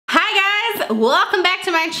welcome back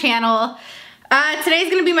to my channel. Today's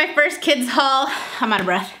gonna be my first kids haul. I'm out of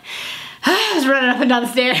breath. I was running up and down the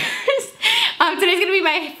stairs. Today's gonna be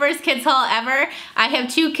my first kids haul ever. I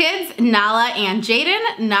have two kids, Nahla and Jaden.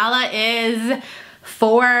 Nahla is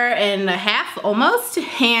 4.5 almost,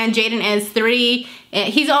 and Jaden is 3.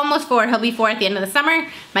 He's almost 4. He'll be 4 at the end of the summer.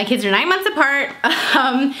 My kids are 9 months apart.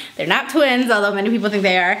 They're not twins, although many people think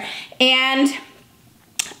they are. And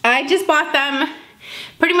I just bought them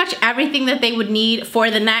pretty much everything that they would need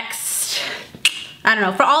for the next, I don't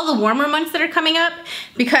know, for all the warmer months that are coming up,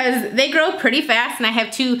 because they grow pretty fast, and I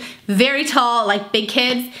have two very tall, like big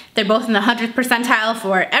kids. They're both in the 100th percentile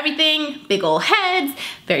for everything. Big old heads,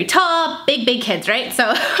 very tall, big kids, right?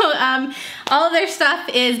 So all of their stuff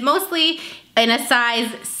is mostly in a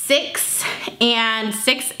size 6 and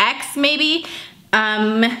 6X maybe.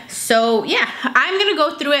 So yeah, I'm gonna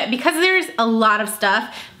go through it because there's a lot of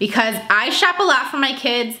stuff, because I shop a lot for my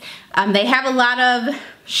kids. They have a lot of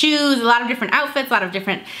shoes, a lot of different outfits, a lot of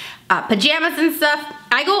different pajamas and stuff.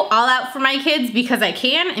 I go all out for my kids because I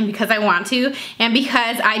can and because I want to, and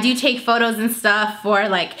because I do take photos and stuff for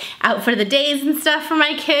like out for the days and stuff for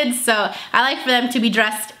my kids. So I like for them to be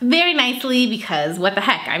dressed very nicely, because what the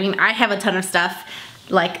heck, I mean, I have a ton of stuff,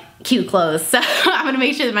 like cute clothes, so I'm gonna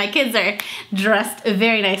make sure that my kids are dressed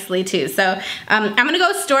very nicely too. So I'm gonna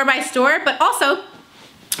go store by store, but also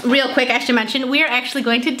real quick, I should mention, we are actually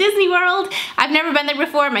going to Disney World. I've never been there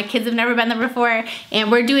before, my kids have never been there before,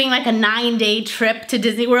 and we're doing like a 9-day trip to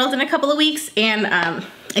Disney World in a couple of weeks, and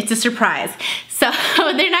it's a surprise. So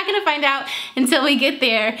they're not gonna find out until we get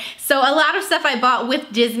there. So a lot of stuff I bought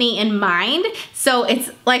with Disney in mind. So it's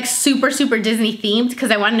like super Disney themed, because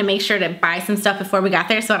I wanted to make sure to buy some stuff before we got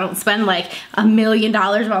there so I don't spend like $1 million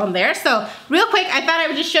while I'm there. So real quick, I thought I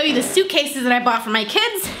would just show you the suitcases that I bought for my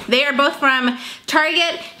kids. They are both from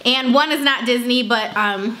Target, and one is not Disney, but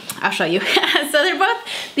I'll show you. So they're both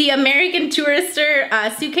the American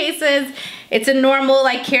Tourister suitcases. It's a normal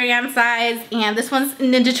like carry-on size, and this one's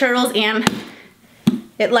Ninja Turtles, and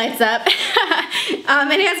it lights up.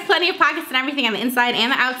 It has plenty of pockets and everything on the inside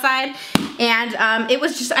and the outside. And it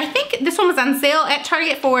was just, I think this one was on sale at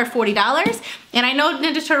Target for $40. And I know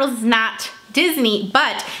Ninja Turtles is not Disney,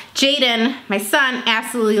 but Jaden, my son,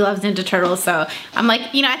 absolutely loves Ninja Turtles. So I'm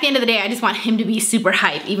like, you know, at the end of the day, I just want him to be super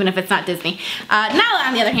hype, even if it's not Disney. Nahla,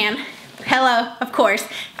 on the other hand, hello, of course.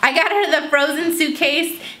 I got her the Frozen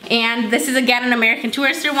suitcase, and this is again an American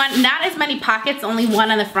Tourister one. Not as many pockets, only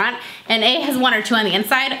one on the front, and A has 1 or 2 on the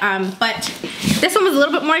inside, but this one was a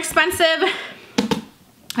little bit more expensive.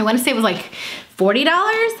 I want to say it was like $40.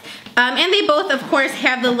 And they both, of course,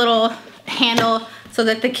 have the little handle so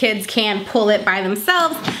that the kids can pull it by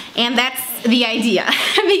themselves, and that's the idea,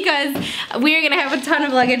 because we're gonna have a ton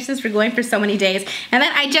of luggage since we're going for so many days. And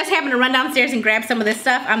then I just happened to run downstairs and grab some of this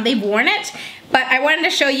stuff. They've worn it, but I wanted to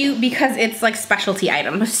show you because it's like specialty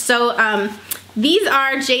items. So these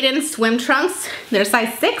are Jaden's swim trunks. They're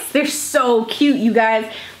size 6. They're so cute, you guys.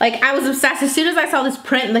 Like, I was obsessed. As soon as I saw this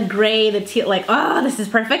print in the gray, the teal, like, oh, this is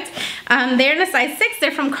perfect. They're in a size 6.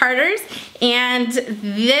 They're from Carter's, and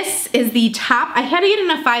this is the top. I had to get in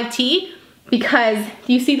a 5T because,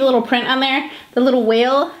 do you see the little print on there? The little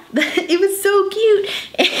whale? It was so cute.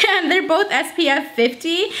 And they're both SPF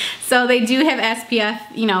 50, so they do have SPF,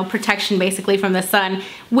 you know, protection basically from the sun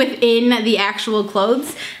within the actual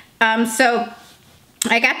clothes. So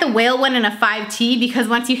I got the whale one in a 5T because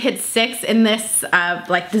once you hit 6 in this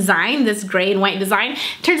like design, this gray and white design,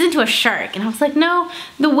 it turns into a shark. And I was like, no,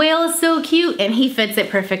 the whale is so cute, and he fits it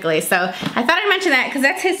perfectly. So I thought I'd mention that because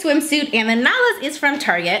that's his swimsuit. And then Nahla's is from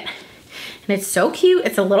Target. And it's so cute.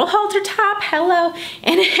 It's a little halter top, hello.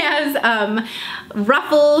 And it has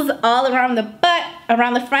ruffles all around the butt,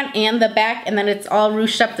 around the front and the back, and then it's all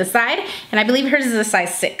ruched up the side. And I believe hers is a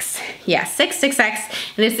size 6. Yeah, 6X.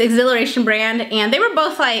 And it's Exhilaration brand. And they were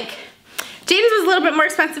both like, Jaden's was a little bit more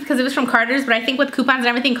expensive because it was from Carter's, but I think with coupons and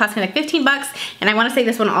everything, it cost me like 15 bucks. And I want to say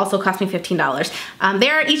this one also cost me $15.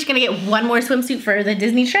 They're each going to get one more swimsuit for the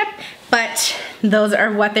Disney trip, but those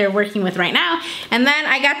are what they're working with right now. And then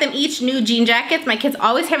I got them each new jean jackets. My kids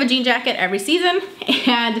always have a jean jacket every season,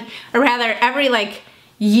 and or rather every like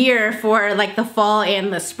year for like the fall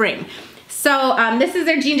and the spring. So this is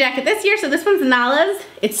their jean jacket this year. So this one's Nahla's.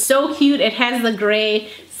 It's so cute. It has the gray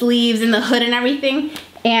sleeves and the hood and everything.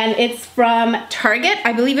 And it's from Target.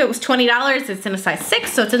 I believe it was $20. It's in a size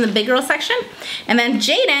 6, so it's in the big girl section. And then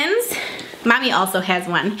Jaden's, mommy also has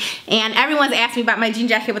one. And everyone's asked me about my jean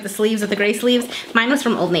jacket with the sleeves, with the gray sleeves. Mine was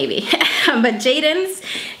from Old Navy. But Jaden's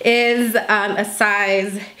is a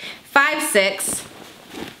size 5'6".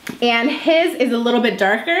 And his is a little bit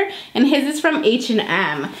darker, and his is from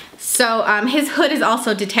H&M. So his hood is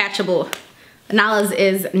also detachable Nahla's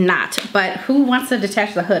is not, but who wants to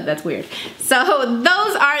detach the hood? That's weird. So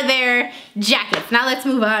those are their jackets. Now let's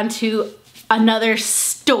move on to another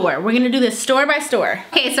store. We're gonna do this store by store.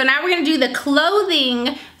 Okay, so now we're gonna do the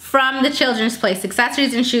clothing from the Children's Place.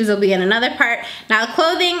 Accessories and shoes will be in another part. Now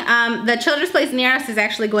clothing, the Children's Place near us is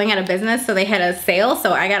actually going out of business, so they had a sale,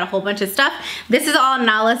 so I got a whole bunch of stuff. This is all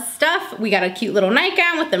Nahla's stuff. We got a cute little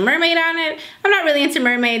nightgown with the mermaid on it. I'm not really into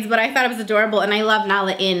mermaids, but I thought it was adorable, and I love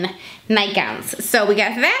Nahla in nightgowns. So we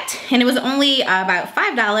got that, and it was only about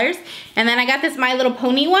 $5. And then I got this My Little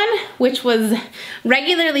Pony one, which was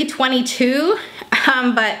regularly $22,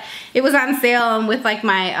 but it was on sale, and with like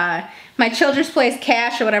my Children's Place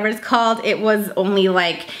cash or whatever it's called, it was only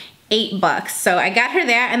like $8. So I got her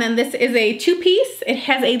that, and then this is a 2-piece. It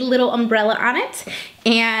has a little umbrella on it,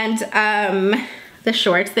 and the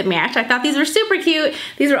shorts that match. I thought these were super cute.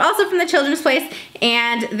 These were also from the Children's Place,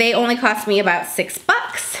 and they only cost me about $6.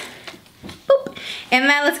 Boop. And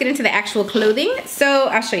now let's get into the actual clothing. So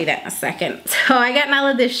I'll show you that in a second. So I got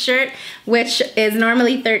Nahla this shirt, which is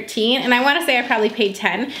normally $13, and I want to say I probably paid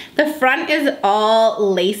 $10. The front is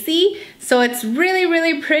all lacy, so it's really,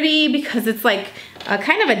 really pretty because it's like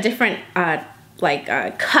kind of a different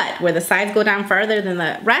cut where the sides go down farther than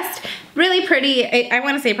the rest. Really pretty. I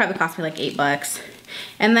want to say it probably cost me like $8.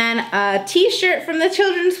 And then a t-shirt from the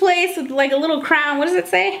Children's Place with like a little crown. What does it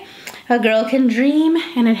say? A girl can dream,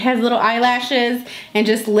 and it has little eyelashes and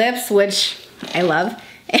just lips, which I love.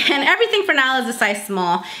 And everything for Nahla is a size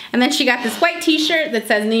small. And then she got this white t-shirt that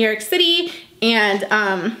says New York City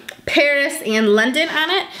and Paris and London on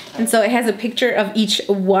it. And so it has a picture of each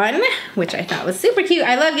one, which I thought was super cute.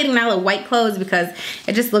 I love getting Nahla white clothes because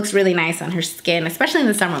it just looks really nice on her skin, especially in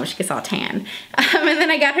the summer when she gets all tan. And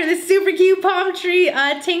then I got her this super cute palm tree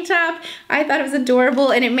tank top. I thought it was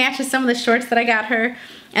adorable, and it matches some of the shorts that I got her.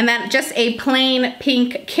 And then just a plain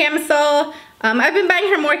pink camisole. I've been buying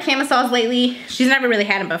her more camisoles lately. She's never really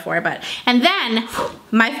had them before, but. And then,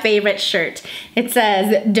 my favorite shirt. It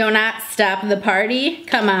says, "Do not stop the party."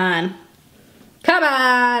 Come on. Come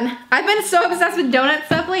on. I've been so obsessed with donut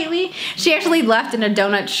stuff lately. She actually left in a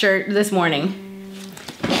donut shirt this morning.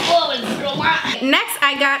 Next,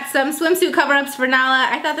 I got some swimsuit cover-ups for Nahla.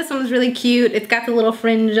 I thought this one was really cute. It's got the little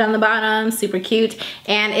fringe on the bottom, super cute.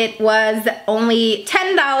 And it was only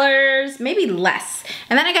 $10, maybe less.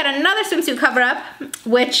 And then I got another swimsuit cover-up,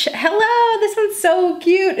 which, hello, this one's so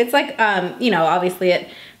cute. It's like, you know, obviously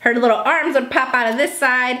her little arms would pop out of this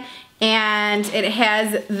side. And it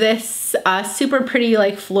has this super pretty,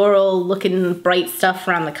 like, floral looking bright stuff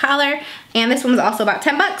around the collar. And this one was also about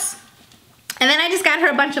 $10. And then I just got her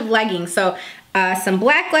a bunch of leggings. So some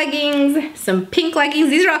black leggings, some pink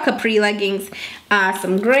leggings. These are all capri leggings.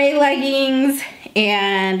 Some gray leggings,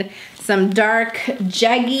 and some dark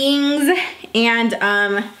jeggings. And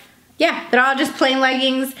yeah, they're all just plain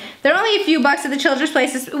leggings. They're only a few bucks at the Children's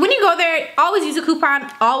Places. When you go there, always use a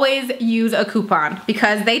coupon. Always use a coupon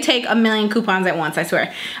because they take a million coupons at once, I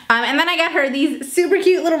swear. And then I got her these super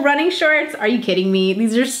cute little running shorts. Are you kidding me?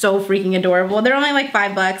 These are so freaking adorable. They're only like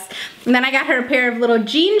 $5. And then I got her a pair of little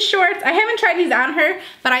jean shorts. I haven't tried these on her,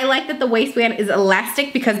 but I like that the waistband is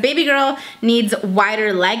elastic because baby girl needs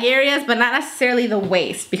wider leg areas, but not necessarily the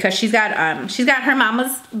waist because she's got her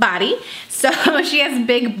mama's body. So she has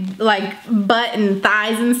big like butt and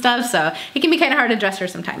thighs and stuff, so it can be kind of hard to dress her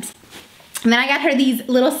sometimes. And then I got her these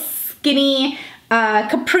little skinny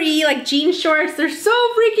capri like jean shorts. They're so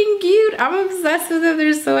freaking cute. I'm obsessed with them.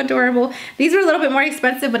 They're so adorable. These are a little bit more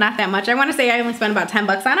expensive, but not that much. I want to say I only spent about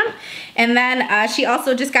 $10 on them. And then she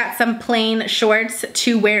also just got some plain shorts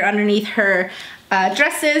to wear underneath her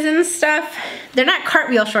dresses and stuff. They're not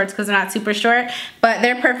cartwheel shorts because they're not super short, but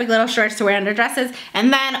they're perfect little shorts to wear under dresses.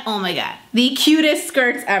 And then, oh my god, the cutest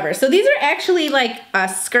skirts ever. So these are actually like a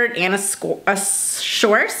skirt and a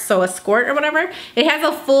short, so a skirt or whatever. It has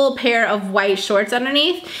a full pair of white shorts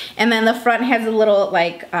underneath, and then the front has a little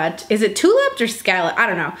like, is it tulip or scallop? I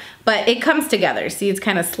don't know, but it comes together. See, it's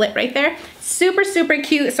kind of slit right there. Super, super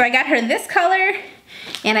cute. So I got her this color.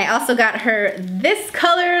 And I also got her this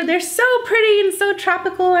color. They're so pretty and so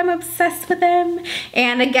tropical. I'm obsessed with them.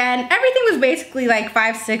 And again, everything was basically like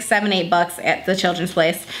 $5, $6, $7, $8 at the Children's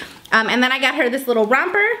Place. And then I got her this little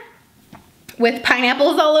romper with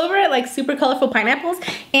pineapples all over it, like super colorful pineapples.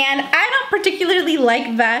 And I don't particularly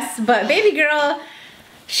like vests, but baby girl,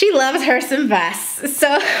 She loves her some vests. So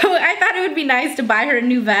I thought it would be nice to buy her a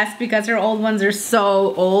new vest because her old ones are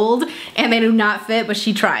so old and they do not fit, but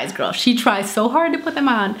she tries, girl. She tries so hard to put them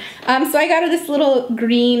on. So I got her this little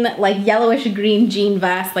green, like yellowish green jean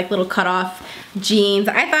vest, like little cutoff jeans.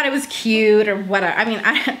 I thought it was cute or whatever. I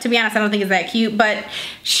mean, to be honest, I don't think it's that cute, but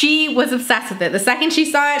she was obsessed with it. The second she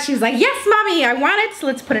saw it, she was like, yes, mommy, I want it, so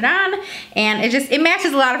let's put it on. And it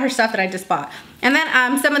matches a lot of her stuff that I just bought. And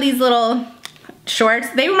then some of these little shorts,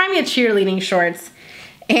 they remind me of cheerleading shorts.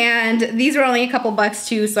 And these were only a couple bucks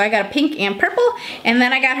too, so I got a pink and purple. And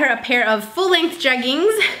then I got her a pair of full-length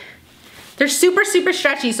jeggings. They're super, super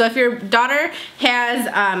stretchy, so if your daughter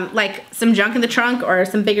has like some junk in the trunk or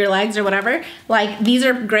some bigger legs or whatever, like these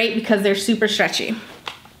are great because they're super stretchy.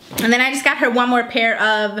 And then I just got her one more pair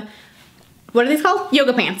of, what are these called?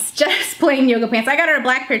 Yoga pants, just plain yoga pants. I got her a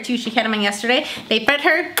black pair too, she had them on yesterday. They fit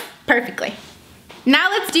her perfectly.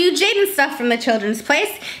 Now let's do Jaden stuff from the children's place.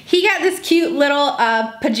 He got this cute little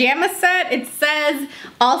pajama set. It says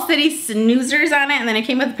All City Snoozers on it, and then it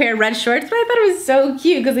came with a pair of red shorts, but I thought it was so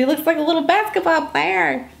cute because he looks like a little basketball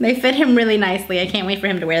player. They fit him really nicely. I can't wait for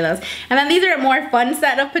him to wear those. And then these are a more fun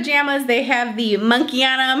set of pajamas. They have the monkey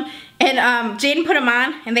on them, and Jaden put them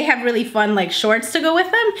on, and they have really fun like shorts to go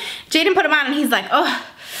with them. Jaden put them on, and he's like, oh,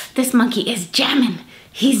 this monkey is jamming.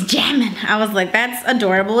 He's jamming. I was like, that's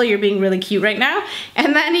adorable. You're being really cute right now.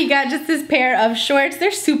 And then he got just this pair of shorts.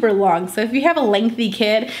 They're super long. So if you have a lengthy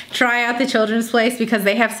kid, try out the children's place because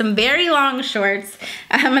they have some very long shorts.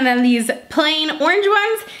 And then these plain orange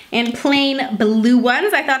ones and plain blue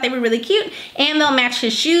ones. I thought they were really cute. And they'll match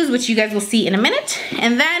his shoes, which you guys will see in a minute.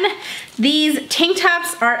 And then these tank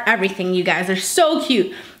tops are everything, you guys. They're so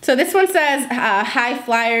cute. So this one says High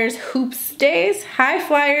Flyers Hoops Days. High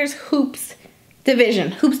Flyers Hoops Division,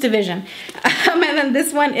 Hoops Division. And then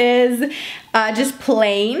this one is just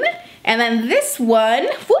plain. And then this one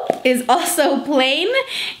is also plain.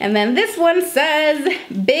 And then this one says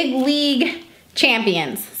Big League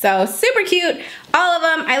Champions. So super cute, all of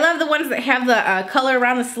them. I love the ones that have the color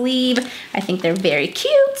around the sleeve. I think they're very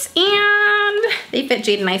cute and they fit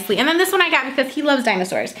Jaden nicely. And then this one I got because he loves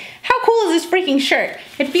dinosaurs. How cool is this freaking shirt?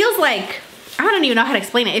 It feels like, I don't even know how to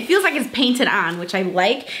explain it. It feels like it's painted on, which I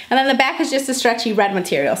like. And then the back is just a stretchy red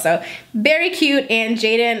material. So very cute, and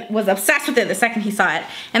Jaden was obsessed with it the second he saw it.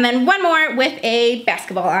 And then one more with a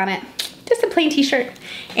basketball on it. Just a plain t-shirt.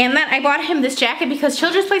 And then I bought him this jacket because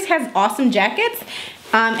Children's Place has awesome jackets.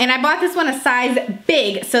 And I bought this one a size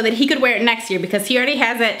big so that he could wear it next year because he already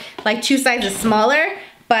has it like 2 sizes smaller.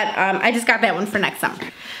 But I just got that one for next summer.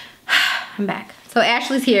 I'm back. So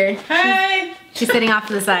Ashley's here. Hi! She's sitting off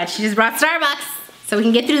to the side. She just brought Starbucks so we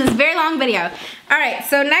can get through this very long video. All right,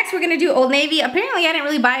 so next we're gonna do Old Navy. Apparently I didn't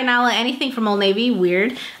really buy Nahla anything from Old Navy,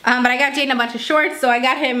 weird. But I got Jaden a bunch of shorts, so I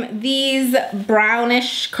got him these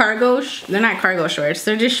brownish cargo, they're not cargo shorts,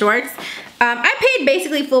 they're just shorts. I paid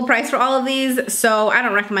basically full price for all of these, so I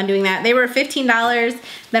don't recommend doing that. They were $15.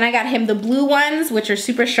 Then I got him the blue ones, which are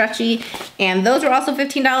super stretchy, and those were also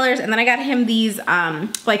 $15. And then I got him these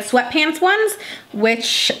like sweatpants ones,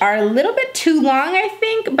 which are a little bit too long, I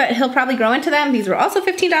think, but he'll probably grow into them. These were also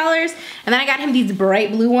 $15. And then I got him these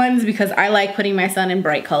bright blue ones because I like putting my son in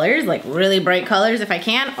bright colors, like really bright colors if I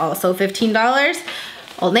can, also $15.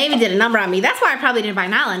 Old Navy did a number on me. That's why I probably didn't buy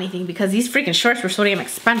Nahla anything, because these freaking shorts were so damn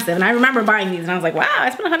expensive. And I remember buying these and I was like, wow,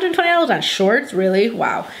 I spent $120 on shorts, really?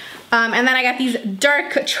 Wow. And then I got these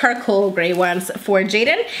dark charcoal gray ones for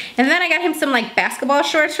Jaden. And then I got him some like basketball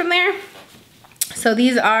shorts from there. So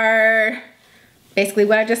these are basically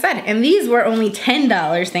what I just said. And these were only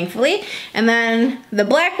 $10, thankfully. And then the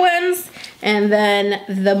black ones, and then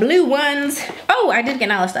the blue ones. Oh, I did get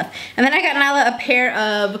Nahla stuff. And then I got Nahla a pair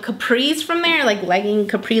of capris from there, like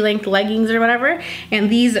capri length leggings or whatever. And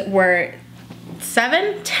these were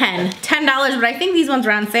 $10, but I think these ones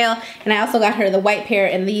were on sale. And I also got her the white pair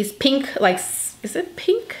and these pink, like, is it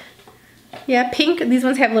pink? Yeah, pink. These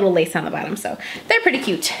ones have little lace on the bottom, so they're pretty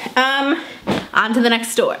cute. On to the next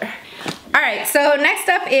store. All right, so next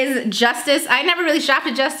up is Justice. I never really shopped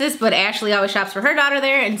at Justice, but Ashley always shops for her daughter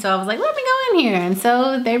there, and so I was like, let me go in here. And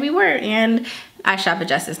so there we were, and I shop at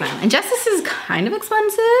Justice now. And Justice is kind of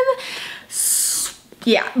expensive.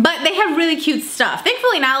 Yeah, but they have really cute stuff.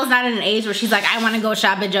 Thankfully, Nahla's not in an age where she's like, I want to go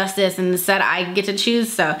shop at Justice, and instead I get to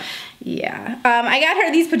choose, so yeah. I got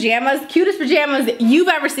her these pajamas, cutest pajamas you've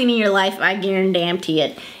ever seen in your life, I guarantee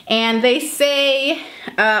it. And they say,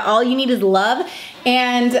 all you need is love,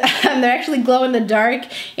 and they're actually glow in the dark,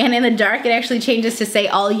 and in the dark it actually changes to say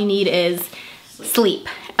all you need is sleep.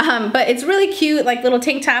 But it's really cute, like little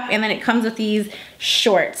tank top, and then it comes with these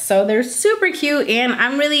shorts. So they're super cute, and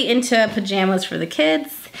I'm really into pajamas for the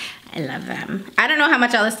kids. I love them. I don't know how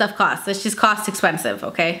much all this stuff costs. It's just cost expensive,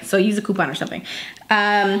 okay? So use a coupon or something.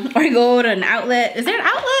 Or go to an outlet. Is there an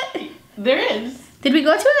outlet? There is. Did we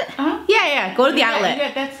go to it? Uh-huh. Yeah, go to the outlet. You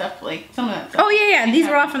got that stuff, like some of that stuff. Oh yeah, these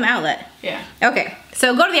were all from the outlet. Yeah. Okay,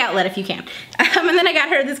 so go to the outlet if you can. And then I got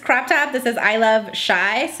her this crop top that says I love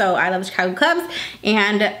Shy, so I love the Chicago Cubs,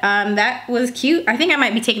 and that was cute. I think I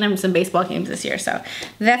might be taking them to some baseball games this year, so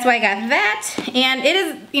that's why I got that. And it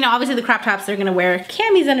is, you know, obviously the crop tops, they're gonna wear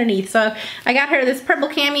camis underneath, so I got her this purple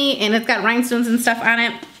cami, and it's got rhinestones and stuff on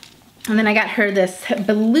it. And then I got her this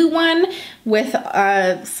blue one with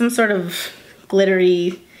some sort of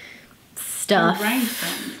glittery stuff.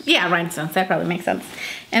 Rhinestones. Yeah, rhinestones, that probably makes sense.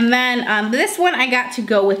 And then this one I got to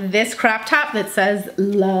go with this crop top that says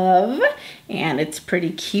love, and it's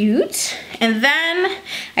pretty cute. And then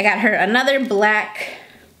I got her another black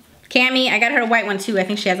cami. I got her a white one too, I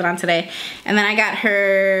think she has it on today. And then I got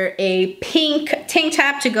her a pink tank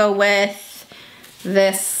top to go with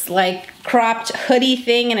this like cropped hoodie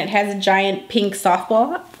thing, and it has a giant pink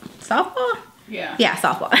softball. Softball? Yeah. Yeah,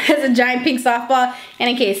 softball. It has a giant pink softball, and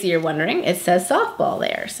in case you're wondering, it says softball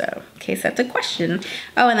there, so in case that's a question.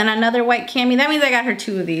 Oh, and then another white cami. That means I got her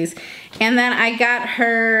 2 of these. And then I got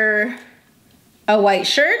her a white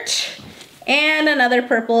shirt and another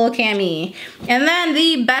purple cami. And then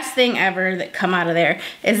the best thing ever that come out of there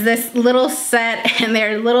is this little set, and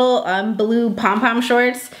they're little blue pom-pom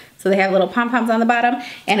shorts. So they have little pom-poms on the bottom,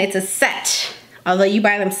 and it's a set, although you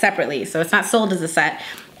buy them separately, so it's not sold as a set.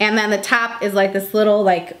 And then the top is like this little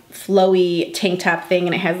like flowy tank top thing,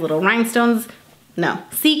 and it has little rhinestones, no,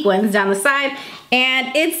 sequins down the side,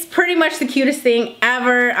 and it's pretty much the cutest thing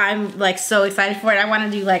ever. I'm like so excited for it. I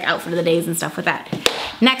want to do like outfit of the days and stuff with that.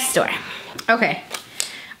 Next store. Okay.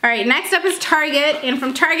 All right, next up is Target, and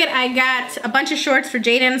from Target I got a bunch of shorts for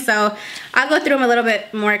Jaden, so I'll go through them a little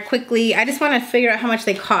bit more quickly. I just want to figure out how much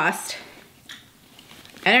they cost.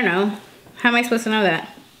 I don't know. How am I supposed to know that?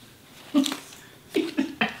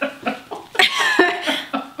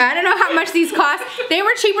 I don't know how much these cost. They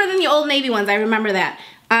were cheaper than the Old Navy ones, I remember that.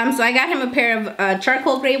 So I got him a pair of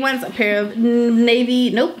charcoal gray ones, a pair of navy,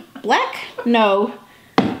 nope, black? No.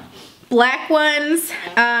 Black ones,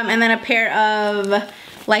 and then a pair of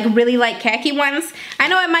like really light khaki ones. I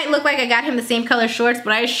know it might look like I got him the same color shorts,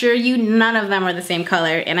 but I assure you none of them are the same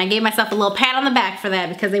color, and I gave myself a little pat on the back for that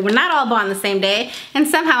because they were not all bought on the same day, and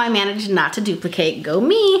somehow I managed not to duplicate. Go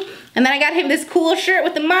me. And then I got him this cool shirt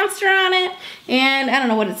with the monster on it, and I don't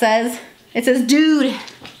know what it says. It says dude.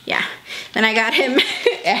 Yeah. Then I got him,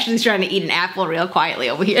 Ashley's trying to eat an apple real quietly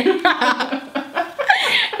over here.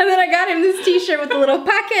 And then I got him this t-shirt with a little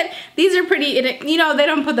pocket. These are pretty, you know, they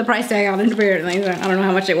don't put the price tag on it. I don't know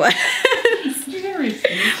how much it was.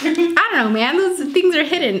 I don't know, man. Those things are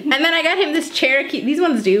hidden. And then I got him this Cherokee. These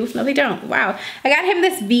ones do. No, they don't. Wow. I got him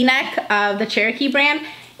this V-neck of the Cherokee brand,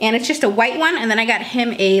 and it's just a white one. And then I got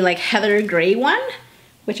him a like heather gray one,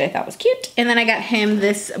 which I thought was cute. And then I got him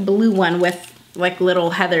this blue one with like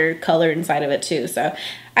little heather color inside of it too. So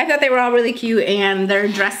I thought they were all really cute, and they're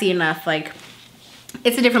dressy enough. Like,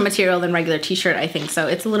 it's a different material than regular t-shirt, I think, so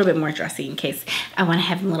it's a little bit more dressy in case I want to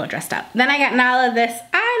have them a little dressed up. Then I got Nahla this,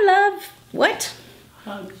 I love, what?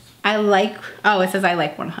 Hugs. I like, oh, it says I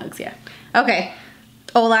like warm hugs, yeah. Okay,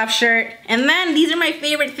 Olaf shirt. And then these are my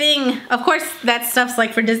favorite thing. Of course, that stuff's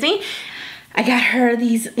like for Disney. I got her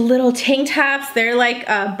these little tank tops. They're like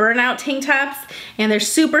burnout tank tops, and they're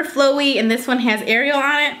super flowy, and this one has Ariel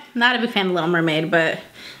on it. Not a big fan of Little Mermaid, but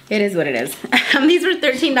it is what it is. These were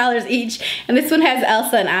 $13 each, and this one has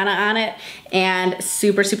Elsa and Anna on it, and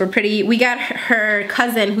super, super pretty. We got her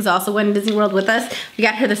cousin, who's also went to Disney World with us, we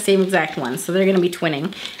got her the same exact one, so they're gonna be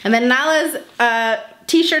twinning. And then Nahla's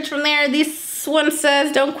t-shirts from there. This one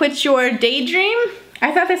says, don't quit your daydream.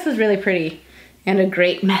 I thought this was really pretty, and a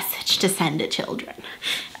great message to send to children.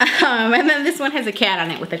 And then this one has a cat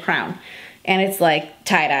on it with a crown, and it's like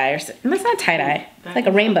tie-dye, or something. It's not tie-dye, it's like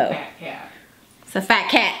a rainbow. It's a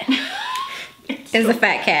fat cat. It's a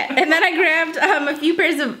fat cat. And then I grabbed a few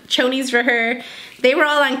pairs of chonies for her. They were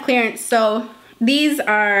all on clearance, so these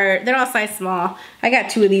are, they're all size small. I got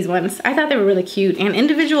 2 of these ones. I thought they were really cute. And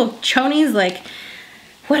individual chonies, like,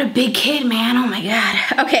 what a big kid, man. Oh my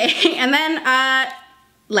God. Okay, and then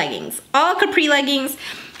leggings. All capri leggings.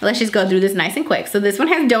 Let's just go through this nice and quick. So this one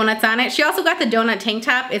has donuts on it. She also got the donut tank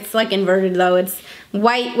top. It's like inverted though. It's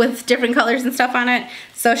white with different colors and stuff on it.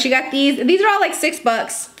 So she got these. These are all like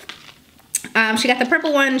 $6. She got the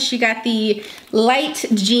purple one. She got the light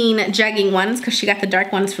jean jegging ones because she got the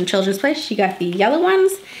dark ones from Children's Place. She got the yellow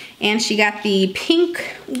ones, and she got the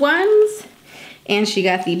pink ones, and she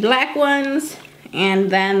got the black ones, and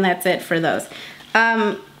then that's it for those.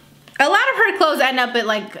 A lot of her clothes end up at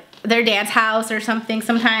like their dad's house or something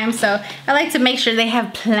sometimes, so I like to make sure they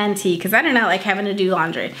have plenty because I do not like having to do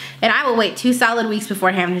laundry. And I will wait 2 solid weeks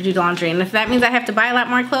before having to do laundry, and if that means I have to buy a lot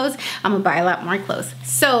more clothes, I'm gonna buy a lot more clothes.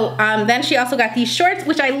 So then she also got these shorts,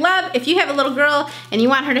 which I love. If you have a little girl and you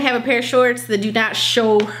want her to have a pair of shorts that do not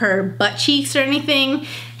show her butt cheeks or anything,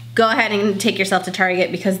 go ahead and take yourself to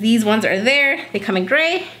Target because these ones are there. They come in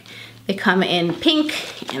gray, they come in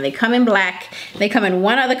pink, and they come in black. They come in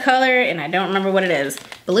one other color, and I don't remember what it is.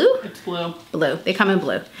 Blue? It's blue. Blue. They come in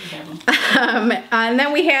blue. And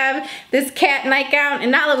then we have this cat nightgown,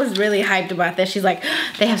 and Nahla was really hyped about this. She's like,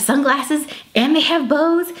 they have sunglasses, and they have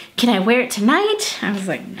bows. Can I wear it tonight? I was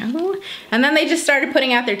like, no. And then they just started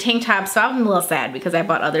putting out their tank tops, so I'm a little sad because I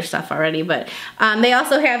bought other stuff already, but they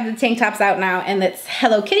also have the tank tops out now, and it's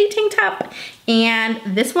Hello Kitty tank top. And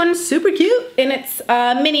this one's super cute, and it's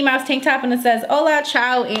a Minnie Mouse tank top, and it says hola,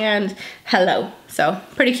 ciao, and hello. So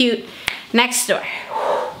pretty cute. Next store.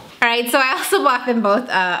 All right, so I also bought them both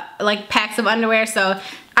like packs of underwear. So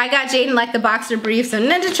I got Jaden like the boxer briefs of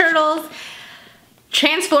Ninja Turtles,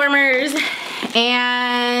 Transformers,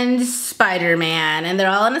 and Spider-Man, and they're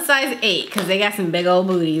all in a size 8 because they got some big old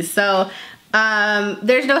booties. So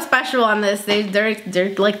there's no special on this. They're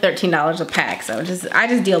like $13 a pack, so I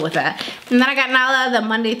just deal with that. And then I got Nahla the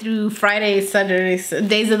Monday through Friday, Saturdays,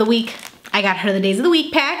 days of the week. I got her the days of the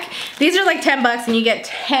week pack. These are like 10 bucks and you get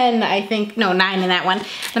 10, I think, no, 9 in that one.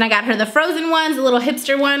 Then I got her the frozen ones, the little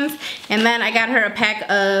hipster ones, and then I got her a pack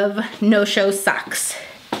of no-show socks.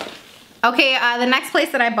 Okay, the next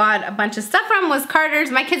place that I bought a bunch of stuff from was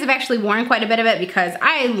Carter's. My kids have actually worn quite a bit of it because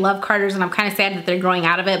I love Carter's and I'm kind of sad that they're growing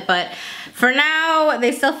out of it, but for now,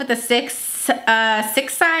 they still fit the 6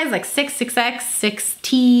 size, like 6, 6X,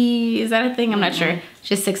 6T, is that a thing? I'm not sure. It's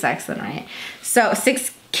just 6X then, right? So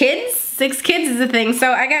 6 kids is a thing.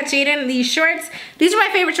 So I got Jaden these shorts. These are my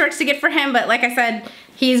favorite shorts to get for him, but like I said,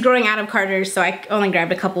 he's growing out of Carter's, so I only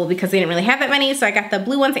grabbed a couple because they didn't really have that many. So I got the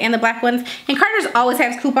blue ones and the black ones. And Carter's always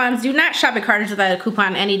has coupons. Do not shop at Carter's without a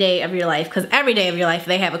coupon any day of your life, because every day of your life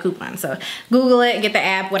they have a coupon. So Google it, get the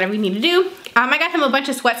app, whatever you need to do. I got them a bunch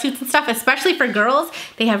of sweatsuits and stuff, especially for girls.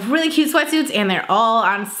 They have really cute sweatsuits and they're all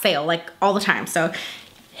on sale, like all the time. So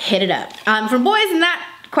hit it up. For boys, not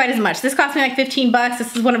quite as much. This cost me like 15 bucks.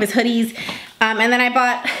 This is one of his hoodies. And then I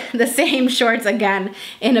bought the same shorts again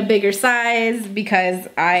in a bigger size because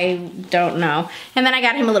I don't know. And then I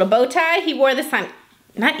got him a little bow tie. He wore this on,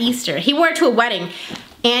 not Easter, he wore it to a wedding.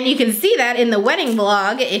 And you can see that in the wedding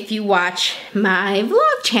vlog if you watch my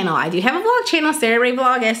vlog channel. I do have a vlog channel, Rae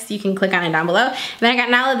Vargas. You can click on it down below. And then I got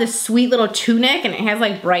Nahla this sweet little tunic, and it has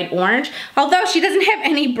like bright orange. Although she doesn't have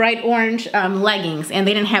any bright orange leggings, and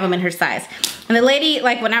they didn't have them in her size. And the lady,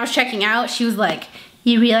 like when I was checking out, she was like,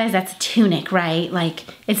 you realize that's a tunic, right? Like,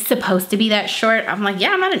 it's supposed to be that short. I'm like,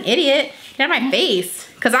 yeah, I'm not an idiot. Get out of my face.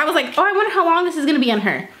 Because I was like, oh, I wonder how long this is going to be on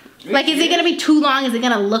her. Like, is it going to be too long? Is it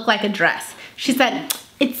going to look like a dress? She said,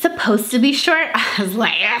 it's supposed to be short. I was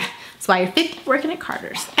like, yeah. That's why you're working at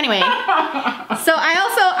Carter's. Anyway, so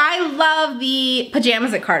I love the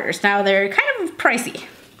pajamas at Carter's. Now, they're kind of pricey.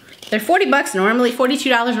 They're 40 bucks normally,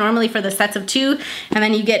 $42 normally for the sets of 2, and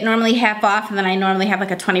then you get normally half off, and then I normally have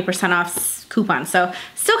like a 20% off coupon. So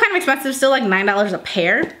still kind of expensive, still like $9 a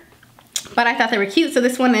pair, but I thought they were cute. So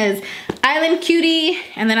this one is Island Cutie,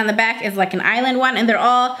 and then on the back is like an island one, and they're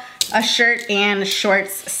all a shirt and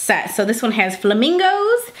shorts set. So this one has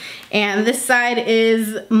flamingos, and this side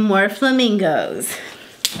is more flamingos.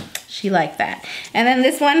 She liked that. And then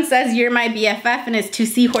this one says, you're my BFF, and it's 2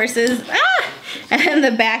 seahorses. Ah! And then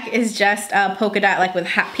the back is just a polka dot, like with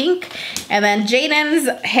hot pink. And then Jaden's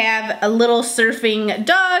have a little surfing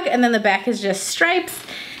dog, and then the back is just stripes.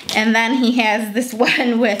 And then he has this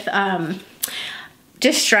one with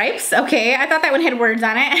just stripes. Okay, I thought that one had words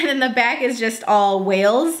on it. And then the back is just all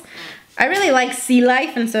whales. I really like sea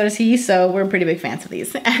life, and so does he, so we're pretty big fans of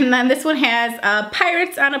these. And then this one has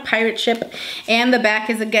pirates on a pirate ship, and the back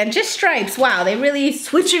is, again, just stripes. Wow, they really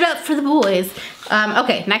switched it up for the boys.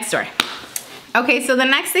 Okay, next story. Okay, so the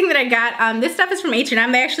next thing that I got, this stuff is from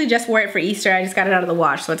H&M. They actually just wore it for Easter. I just got it out of the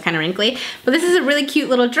wash, so it's kind of wrinkly. But this is a really cute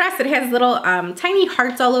little dress. It has little tiny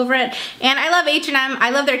hearts all over it. And I love H&M. I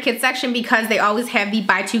love their kids section because they always have the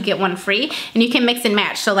buy 2 get 1 free. And you can mix and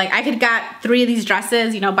match. So like I could got 3 of these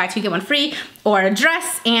dresses, you know, buy 2 get 1 free, or a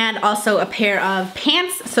dress and also a pair of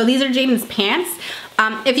pants. So these are Jaden's pants.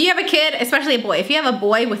 If you have a kid, especially a boy, if you have a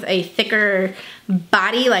boy with a thicker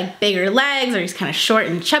body, like bigger legs, or he's kind of short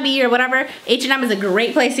and chubby or whatever, H&M is a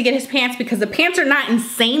great place to get his pants because the pants are not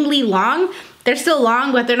insanely long. They're still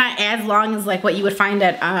long, but they're not as long as like what you would find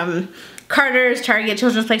at Carter's, Target,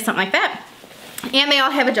 Children's Place, something like that. And they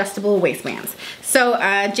all have adjustable waistbands. So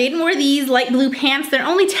Jaden wore these light blue pants. They're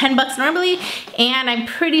only 10 bucks normally, and I'm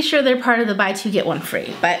pretty sure they're part of the buy two get one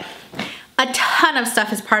free. But a ton of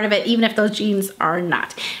stuff is part of it, even if those jeans are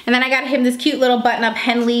not. And then I got him this cute little button-up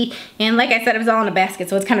Henley, and like I said, it was all in a basket,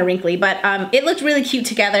 so it's kind of wrinkly, but it looked really cute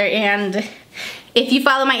together. And if you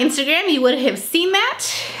follow my Instagram, you would have seen that.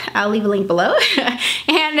 I'll leave a link below.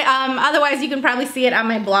 And otherwise, you can probably see it on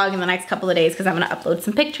my blog in the next couple of days because I'm gonna upload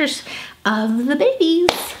some pictures of the babies.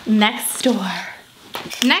 Next store.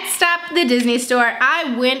 Next up, the Disney store.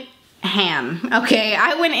 I went ham. Okay,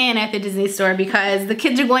 I went in at the Disney store because the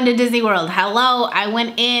kids are going to Disney World. Hello, I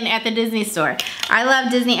went in at the Disney store. I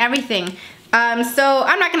love Disney everything. So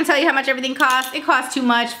I'm not gonna tell you how much everything costs. It costs too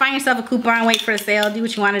much. Find yourself a coupon, wait for a sale, do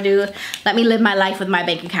what you wanna do. Let me live my life with my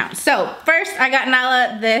bank account. So first I got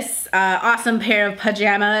Nahla this awesome pair of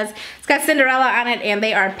pajamas. It's got Cinderella on it and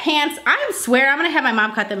they are pants. I swear I'm gonna have my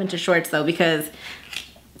mom cut them into shorts though because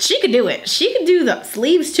she could do it. She could do the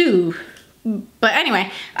sleeves too. But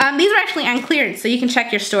anyway, these are actually on clearance, so you can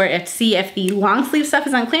check your store to see if the long sleeve stuff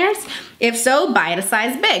is on clearance. If so, buy it a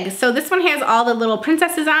size big. So this one has all the little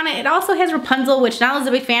princesses on it. It also has Rapunzel, which Nahla's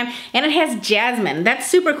a big fan, and it has Jasmine. That's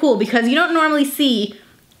super cool because you don't normally see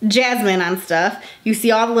Jasmine on stuff. You see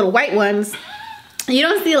all the little white ones. You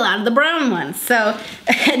don't see a lot of the brown ones, so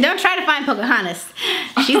don't try to find Pocahontas.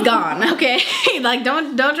 She's gone, okay? Like,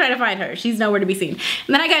 don't try to find her. She's nowhere to be seen.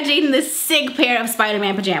 And then I got Jaden this sick pair of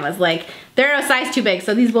Spider-Man pajamas. Like, they're a size too big,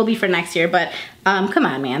 so these will be for next year, but come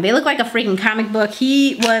on, man. They look like a freaking comic book.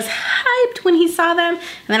 He was hyped when he saw them,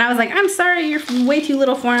 and then I was like, I'm sorry, you're way too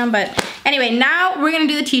little for him, but anyway, now we're gonna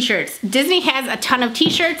do the t-shirts. Disney has a ton of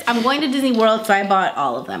t-shirts. I'm going to Disney World, so I bought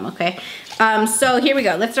all of them, okay? So here we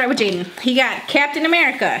go. Let's start with Jaden. He got Captain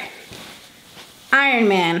America, Iron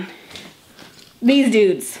Man, these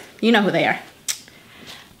dudes, you know who they are.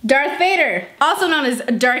 Darth Vader, also known as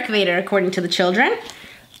Dark Vader according to the children.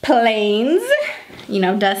 Planes, you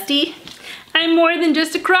know, Dusty. I'm more than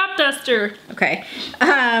just a crop duster. Okay.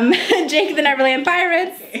 Jake the Neverland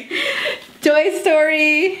Pirates, Toy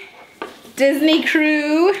Story, Disney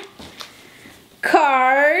Crew,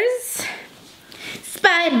 Cars,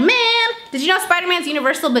 Spider-Man. Did you know Spider-Man's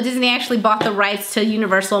Universal, but Disney actually bought the rights to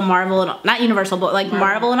Universal, Marvel, and, not Universal, but like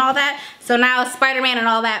Marvel and all that. So now Spider-Man and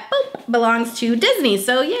all that, boop, belongs to Disney,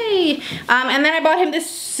 so yay. And then I bought him this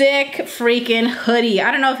sick freaking hoodie. I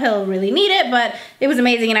don't know if he'll really need it, but it was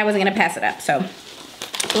amazing and I wasn't gonna pass it up. So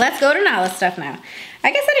let's go to Nahla's stuff now.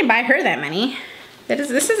 I guess I didn't buy her that many. This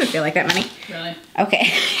doesn't feel like that many. Really?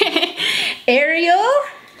 Okay. Ariel.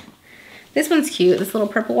 This one's cute, this little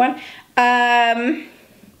purple one.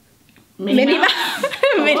 Minnie Mouse.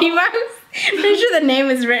 Minnie Mouse. Pretty sure the name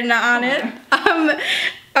is written on it.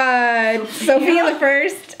 Sophia the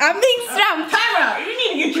First. I'm being stumped. Time out. You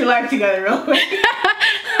need to get your life together real quick.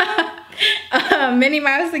 Minnie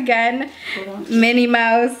Mouse again. Minnie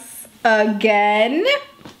Mouse again.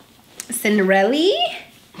 Cinderella.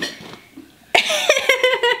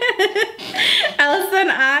 Elsa and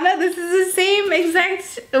Anna. This is the same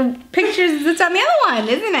exact pictures that's on the other one,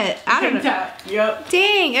 isn't it? I don't know. Yep.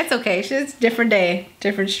 Dang, it's okay. It's just different day,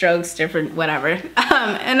 different strokes, different whatever.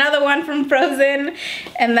 Another one from Frozen,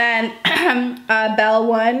 and then Belle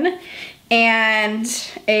one,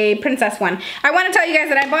 and a princess one. I want to tell you guys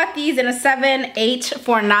that I bought these in a 7-8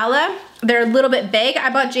 for Nahla. They're a little bit big. I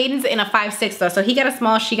bought Jaden's in a 5-6 though, so he got a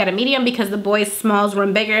small, she got a medium because the boys' smalls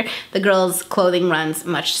run bigger. The girls' clothing runs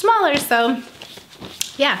much smaller, so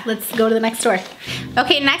yeah, let's go to the next store.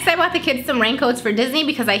 Okay, next I bought the kids some raincoats for Disney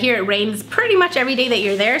because I hear it rains pretty much every day that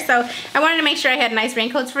you're there, so I wanted to make sure I had nice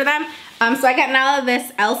raincoats for them. So I got Nahla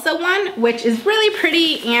this Elsa one, which is really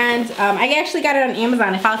pretty, and I actually got it on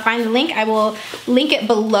Amazon. If I'll find the link, I will link it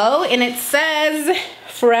below, and it says,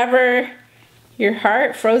 forever your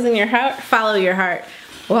heart, frozen your heart, follow your heart.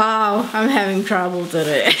 Wow, I'm having trouble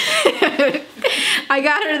today. I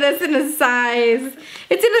got her this in a size,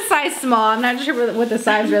 it's in a size small. I'm not sure what the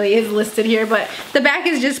size really is listed here, but the back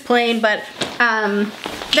is just plain, but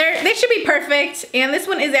they should be perfect. And this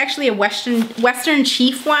one is actually a Western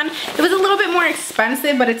Chief one. It was a little bit more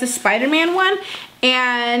expensive, but it's a Spider-Man one,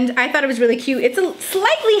 and I thought it was really cute. It's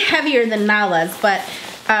slightly heavier than Nahla's, but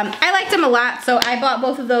I liked them a lot, so I bought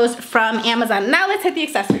both of those from Amazon. Now let's hit the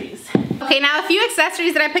accessories. Okay, now a few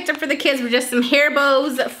accessories that I picked up for the kids were just some hair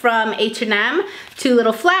bows from H&M, 2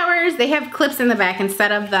 little flowers. They have clips in the back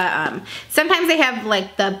instead of the, sometimes they have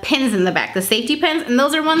like the pins in the back, the safety pins, and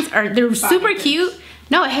those are they're super cute.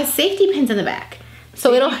 No, it has safety pins in the back.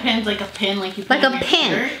 So it'll pins like a pin, like you put like a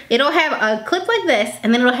pin. Shirt. It'll have a clip like this,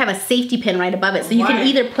 and then it'll have a safety pin right above it. So you can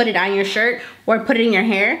either put it on your shirt or put it in your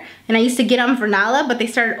hair. And I used to get them for Nahla, but they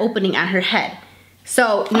started opening on her head.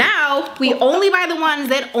 So now we only buy the ones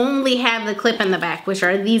that only have the clip in the back, which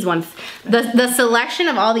are these ones. The selection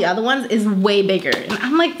of all the other ones is way bigger. And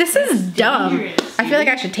I'm like, this is dumb. Dangerous, I feel like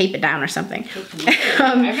I should tape it down or something.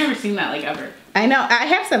 I've never seen that like ever. I know, I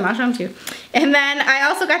have some, I'll show them too. And then I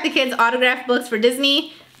also got the kids autograph books for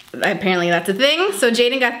Disney. Apparently that's a thing. So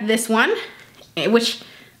Jaden got this one, which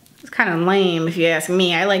is kind of lame if you ask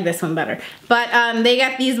me. I like this one better. But they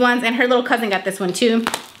got these ones, and her little cousin got this one too.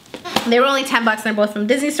 They were only 10 bucks, they're both from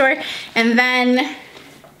Disney Store. And then,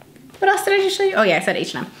 what else did I just show you? Oh yeah, I said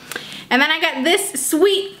H&M. And then I got this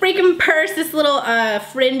sweet freaking purse, this little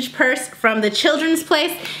fringe purse from the Children's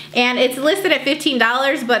Place. And it's listed at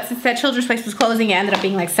 $15, but since that Children's Place was closing, it ended up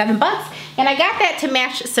being like 7 bucks. And I got that to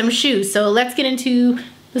match some shoes. So let's get into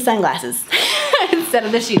the sunglasses instead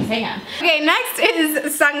of the shoes. Hang on. Okay, next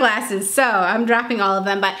is sunglasses. So I'm dropping all of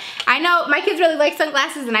them, but I know my kids really like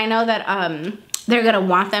sunglasses, and I know that they're gonna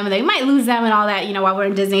want them and they might lose them and all that, you know, while we're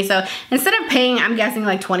in Disney. So instead of paying, I'm guessing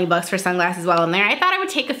like 20 bucks for sunglasses while I'm there, I thought I would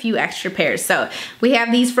take a few extra pairs. So we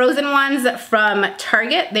have these Frozen ones from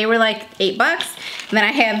Target. They were like 8 bucks. And then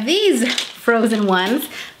I have these Frozen ones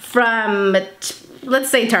from, let's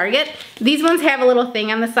say, Target. These ones have a little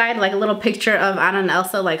thing on the side, like a little picture of Anna and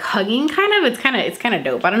Elsa like hugging kind of. It's kind of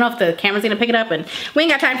dope. I don't know if the camera's gonna pick it up, and we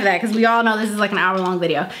ain't got time for that because we all know this is like an hour-long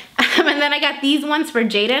video. And then I got these ones for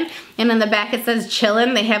Jaden, and in the back it says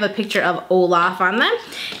chillin'. They have a picture of Olaf on them.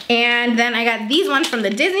 And then I got these ones from the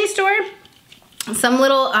Disney Store. Some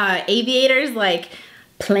little aviators, like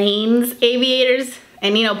planes aviators.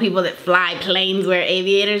 And you know, people that fly planes wear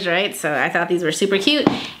aviators, right? So I thought these were super cute.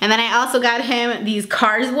 And then I also got him these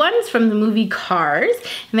Cars ones from the movie Cars.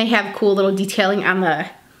 And they have cool little detailing on the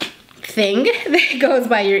thing that goes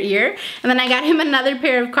by your ear. And then I got him another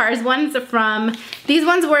pair of Cars ones from, these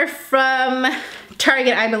ones were from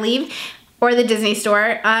Target, I believe, or the Disney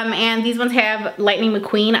Store. And these ones have Lightning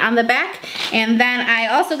McQueen on the back. And then I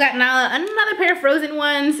also got Nahla another pair of Frozen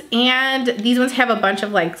ones, and these ones have a bunch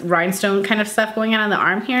of like rhinestone kind of stuff going on the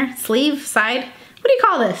arm here. Sleeve, side, what do you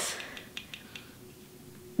call this?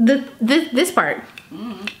 This part.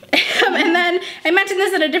 And then I mentioned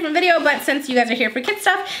this in a different video, but since you guys are here for kid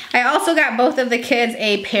stuff, I also got both of the kids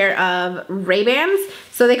a pair of Ray-Bans.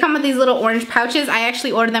 So they come with these little orange pouches. I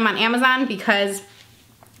actually ordered them on Amazon because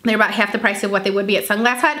they're about half the price of what they would be at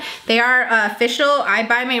Sunglass Hut. They are official. I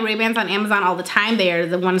buy my Ray-Bans on Amazon all the time. They are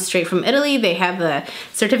the ones straight from Italy. They have the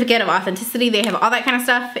certificate of authenticity. They have all that kind of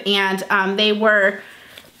stuff. And they were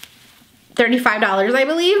 $35, I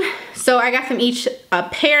believe. So I got them each a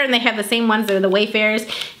pair, and they have the same ones. They're the Wayfarers.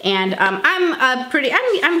 And I'm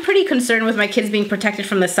pretty concerned with my kids being protected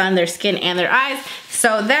from the sun, their skin, and their eyes.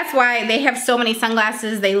 So that's why they have so many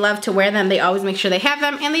sunglasses. They love to wear them. They always make sure they have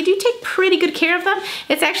them, and they do take pretty good care of them.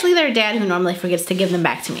 It's actually their dad who normally forgets to give them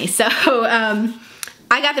back to me. So I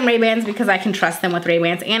got them Ray-Bans because I can trust them with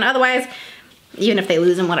Ray-Bans, and otherwise, even if they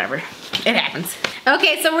lose them, whatever, it happens.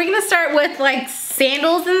 Okay, so we're gonna start with like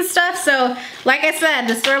sandals and stuff. So like I said,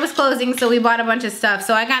 the store was closing, so we bought a bunch of stuff.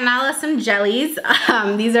 So I got Nahla some jellies.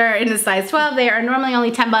 These are in a size 12. They are normally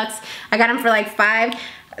only 10 bucks. I got them for like 5.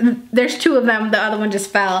 There's 2 of them, the other one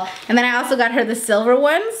just fell. And then I also got her the silver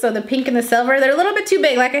ones, so the pink and the silver. They're a little bit too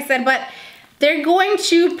big, like I said, but they're going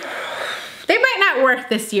to, they might not work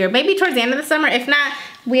this year. Maybe towards the end of the summer. If not,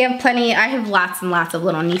 we have plenty. I have lots and lots of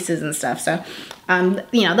little nieces and stuff, so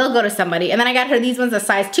you know, they'll go to somebody. And then I got her these ones a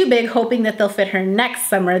size too big, hoping that they'll fit her next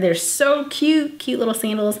summer. They're so cute, cute little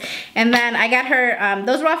sandals. And then I got her,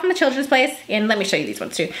 those were all from the Children's Place, and let me show you these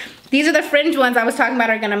ones too. These are the fringe ones I was talking about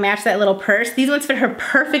are gonna match that little purse. These ones fit her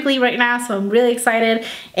perfectly right now, so I'm really excited.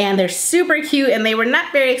 And they're super cute, and they were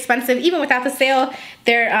not very expensive, even without the sale.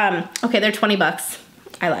 They're, okay, they're 20 bucks.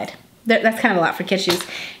 I lied. That's kind of a lot for kid shoes.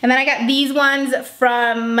 And then I got these ones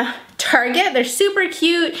from Target. They're super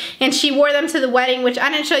cute, and she wore them to the wedding, which I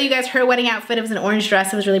didn't show you guys her wedding outfit. It was an orange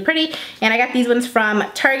dress. It was really pretty. And I got these ones from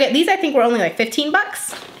Target. These I think were only like 15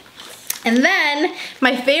 bucks. And then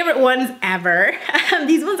my favorite ones ever,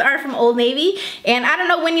 these ones are from Old Navy. And I don't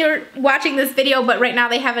know when you're watching this video, but right now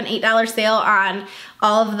they have an $8 sale on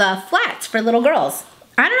all of the flats for little girls.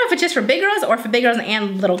 I don't know if it's just for big girls or for big girls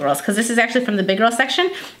and little girls, because this is actually from the big girl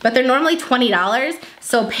section, but they're normally $20.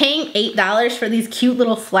 So paying $8 for these cute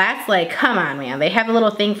little flats, like, come on, man. They have a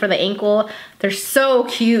little thing for the ankle. They're so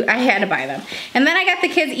cute. I had to buy them. And then I got the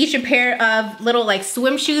kids each a pair of little like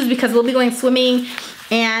swim shoes, because we'll be going swimming,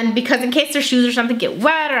 and because in case their shoes or something get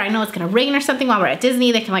wet, or I know it's gonna rain or something while we're at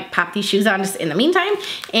Disney, they can like pop these shoes on just in the meantime.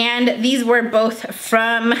 And these were both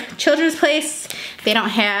from Children's Place. They don't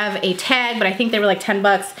have a tag, but I think they were like 10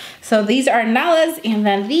 bucks. So these are Nahla's, and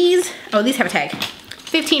then these, oh, these have a tag,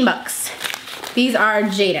 15 bucks. These are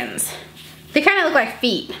Jaden's. They kind of look like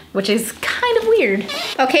feet, which is kind of weird.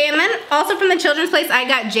 Okay, and then also from the children's place, I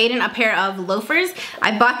got Jaden a pair of loafers.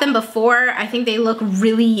 I bought them before. I think they look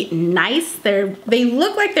really nice. They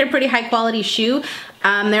look like they're pretty high quality shoe.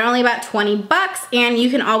 They're only about 20 bucks, and you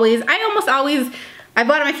can always, I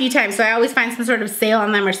bought them a few times, so I always find some sort of sale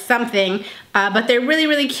on them or something. But they're really,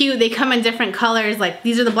 really cute. They come in different colors. Like,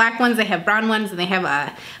 these are the black ones, they have brown ones, and they have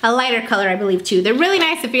a lighter color, I believe, too. They're really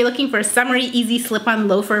nice if you're looking for a summery, easy slip-on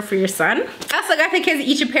loafer for your son. I also got the kids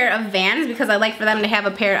each a pair of Vans because I like for them to have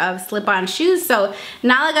a pair of slip-on shoes. So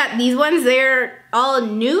Nahla got these ones. They're all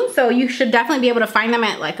new, so you should definitely be able to find them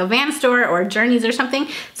at like a Van store or Journeys or something.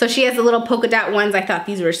 So she has the little polka dot ones. I thought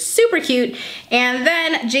these were super cute. And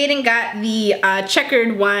then Jaden got the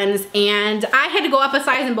checkered ones, and I had to go up a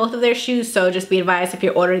size in both of their shoes, so just be advised if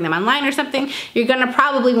you're ordering them online or something, you're gonna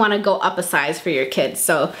probably wanna go up a size for your kids.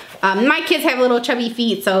 So my kids have little chubby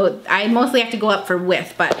feet, so I mostly have to go up for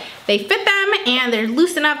width, but they fit them and they're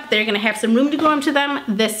loose enough. They're gonna have some room to grow into them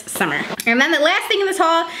this summer. And then the last thing in this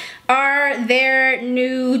haul are their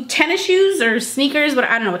new tennis shoes or sneakers, but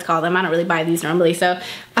I don't know what to call them. I don't really buy these normally. So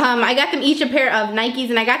I got them each a pair of Nikes,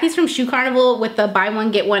 and I got these from Shoe Carnival with the buy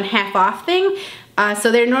one get one half off thing.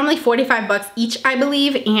 So they're normally 45 bucks each, I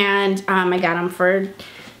believe, and I got them for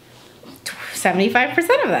 75%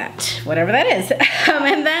 of that, whatever that is.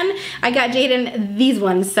 And then I got Jaden these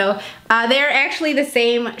ones. So they're actually the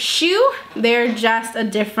same shoe. They're just a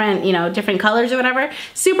different, you know, different colors or whatever.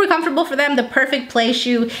 Super comfortable for them, the perfect play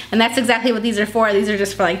shoe. And that's exactly what these are for. These are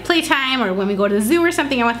just for like playtime or when we go to the zoo or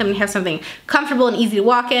something. I want them to have something comfortable and easy to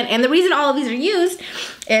walk in. And the reason all of these are used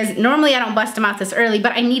is normally I don't bust them out this early,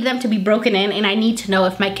 but I need them to be broken in, and I need to know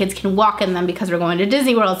if my kids can walk in them because we're going to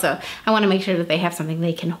Disney World. So I want to make sure that they have something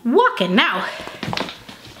they can walk in. Now,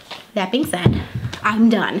 that being said, I'm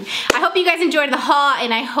done. I hope you guys enjoyed the haul,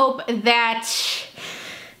 and I hope that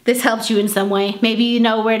this helped you in some way. Maybe you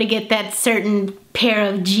know where to get that certain pair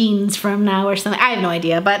of jeans from now or something. I have no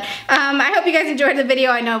idea, but I hope you guys enjoyed the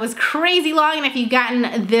video. I know it was crazy long, and if you've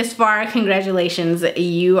gotten this far, congratulations.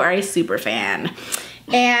 You are a super fan.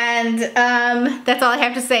 And that's all I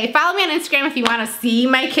have to say. Follow me on Instagram if you want to see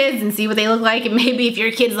my kids and see what they look like, and maybe if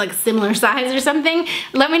your kid's like similar size or something.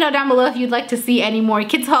 Let me know down below if you'd like to see any more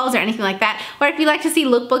kids hauls or anything like that, or if you'd like to see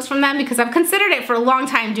lookbooks from them, because I've considered it for a long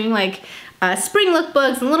time, doing like spring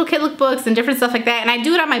lookbooks and little kid lookbooks and different stuff like that. And I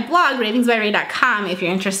do it on my blog, ravingsbyrae.com, if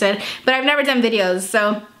you're interested, but I've never done videos.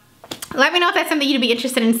 So let me know if that's something you'd be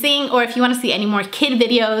interested in seeing, or if you want to see any more kid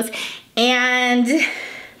videos. And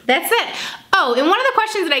that's it. Oh, and one of the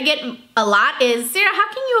questions that I get a lot is, Sarah, how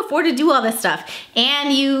can you afford to do all this stuff?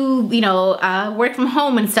 And you know, work from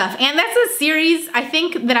home and stuff. And that's a series I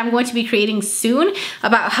think that I'm going to be creating soon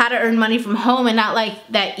about how to earn money from home, and not like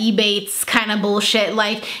that Ebates kind of bullshit,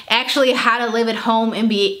 like actually how to live at home and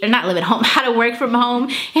not live at home, how to work from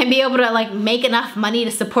home and be able to like make enough money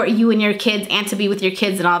to support you and your kids and to be with your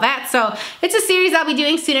kids and all that. So it's a series I'll be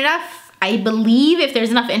doing soon enough, I believe, if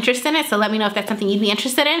there's enough interest in it. So let me know if that's something you'd be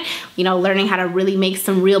interested in. You know, learning how to really make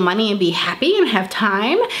some real money and be happy and have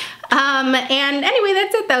time. And anyway,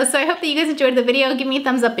 that's it though. So I hope that you guys enjoyed the video. Give me a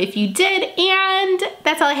thumbs up if you did. And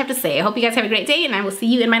that's all I have to say. I hope you guys have a great day, and I will see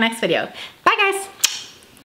you in my next video. Bye guys.